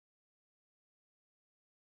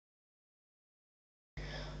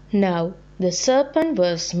Now the serpent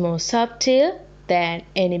was more subtle than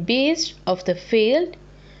any beast of the field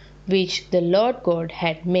which the Lord God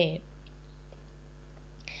had made.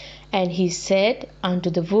 And he said unto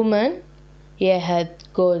the woman, Yea,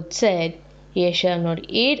 hath God said, Ye shall not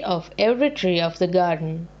eat of every tree of the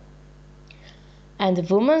garden. And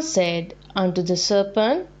the woman said unto the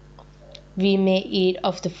serpent, We may eat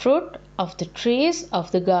of the fruit of the trees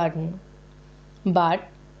of the garden, but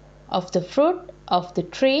of the fruit of the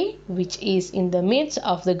tree which is in the midst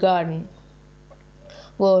of the garden,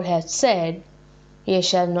 God hath said, Ye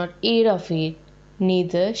shall not eat of it,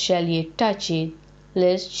 neither shall ye touch it,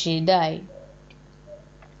 lest ye die.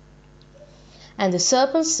 And the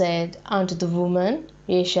serpent said unto the woman,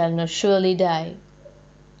 Ye shall not surely die.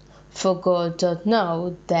 For God doth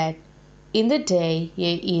know that in the day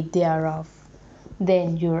ye eat thereof,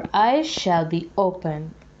 then your eyes shall be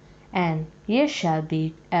opened, and ye shall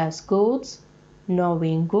be as gods,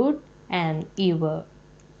 knowing good and evil.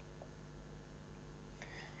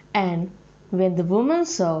 And when the woman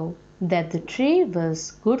saw that the tree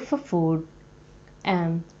was good for food,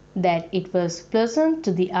 and that it was pleasant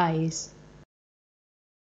to the eyes,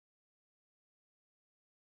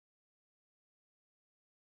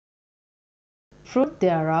 fruit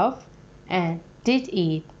thereof, and did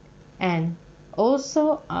eat, and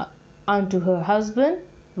also unto her husband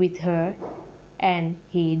with her, and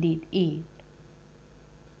he did eat.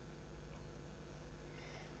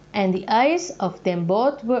 And the eyes of them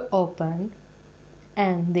both were opened,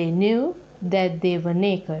 and they knew that they were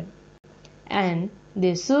naked. And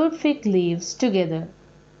they sewed fig leaves together,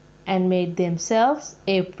 and made themselves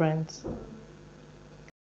aprons.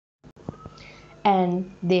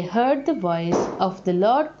 And they heard the voice of the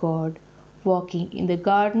Lord God walking in the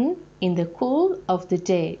garden in the cool of the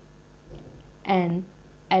day. And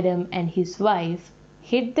Adam and his wife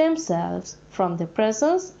hid themselves from the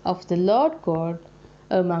presence of the Lord God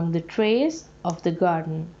among the trees of the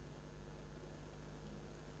garden.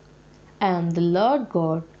 And the Lord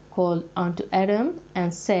God called unto Adam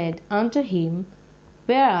and said unto him,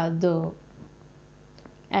 Where art thou?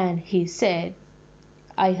 And he said,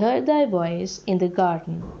 I heard thy voice in the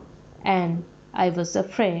garden, and I was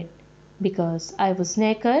afraid, because I was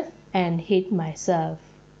naked, and hid myself.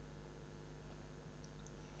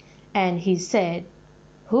 And he said,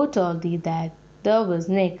 Who told thee that thou wast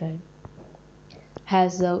naked?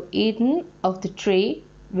 Hast thou eaten of the tree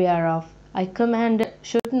whereof I commanded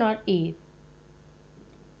should not eat?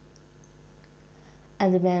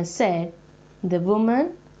 And the man said, The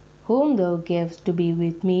woman whom thou gavest to be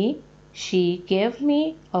with me, she gave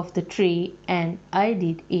me of the tree, and I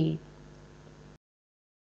did eat.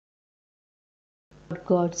 But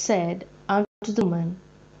God said unto the woman,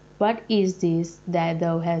 What is this that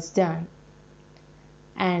thou hast done?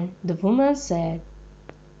 And the woman said,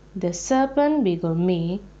 The serpent beguiled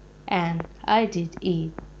me, and I did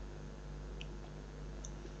eat.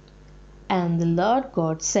 And the Lord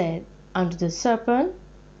God said unto the serpent,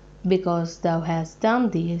 Because thou hast done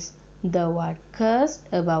this, thou art cursed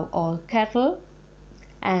above all cattle,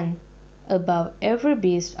 and above every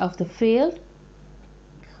beast of the field.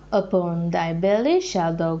 Upon thy belly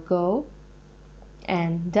shalt thou go,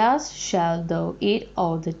 and dust shalt thou eat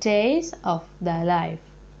all the days of thy life.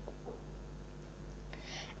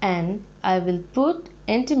 And I will put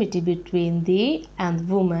enmity between thee and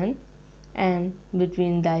the woman, and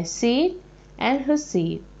between thy seed and her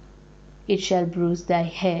seed. It shall bruise thy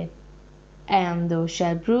head, and thou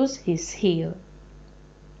shalt bruise his heel.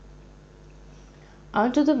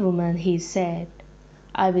 Unto the woman he said,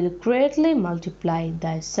 I will greatly multiply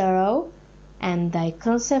thy sorrow and thy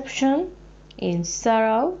conception. In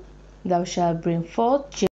sorrow thou shalt bring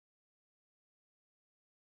forth children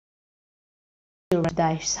to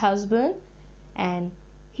thy husband, and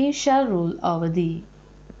he shall rule over thee.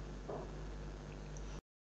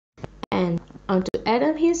 And unto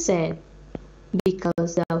Adam he said,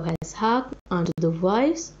 Because thou hast hearkened unto the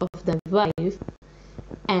voice of thy wife,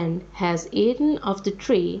 and hast eaten of the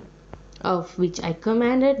tree of which I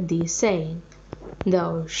commanded thee, saying,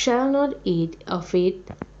 Thou shalt not eat of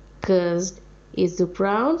it, cursed is the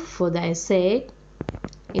ground for thy sake,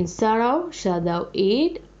 in sorrow shalt thou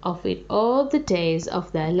eat of it all the days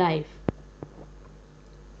of thy life.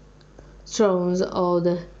 Thorns all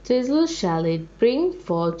the thistles shall it bring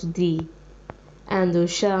forth to thee, and thou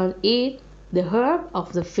shalt eat the herb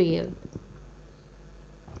of the field.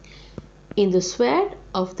 In the sweat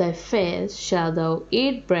of thy face shalt thou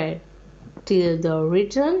eat bread, till thou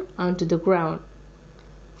return unto the ground.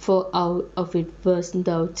 For out of it wast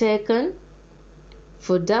thou taken,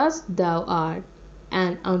 for dust thou art,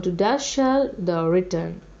 and unto dust shalt thou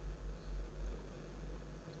return.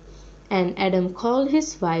 And Adam called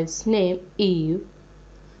his wife's name Eve,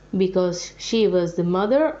 because she was the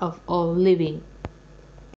mother of all living.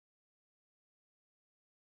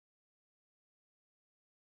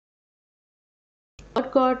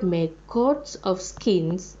 Lord God made coats of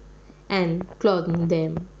skins and clothed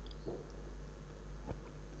them.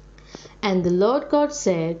 And the Lord God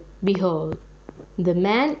said, Behold, the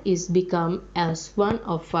man is become as one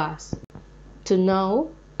of us, to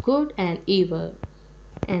know good and evil.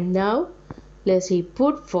 And now lest he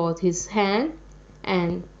put forth his hand,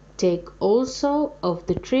 and take also of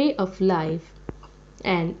the tree of life,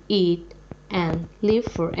 and eat, and live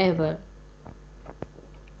forever.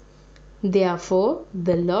 Therefore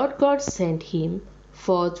the Lord God sent him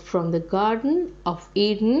forth from the garden of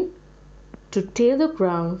Eden to till the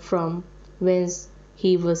ground from whence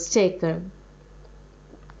he was taken.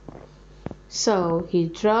 So he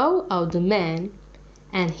drove out the man,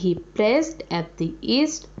 and he placed at the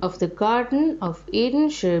east of the garden of Eden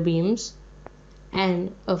cherubims,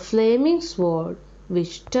 and a flaming sword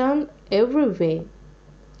which turned every way,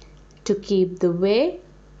 to keep the way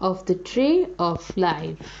of the tree of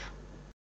life.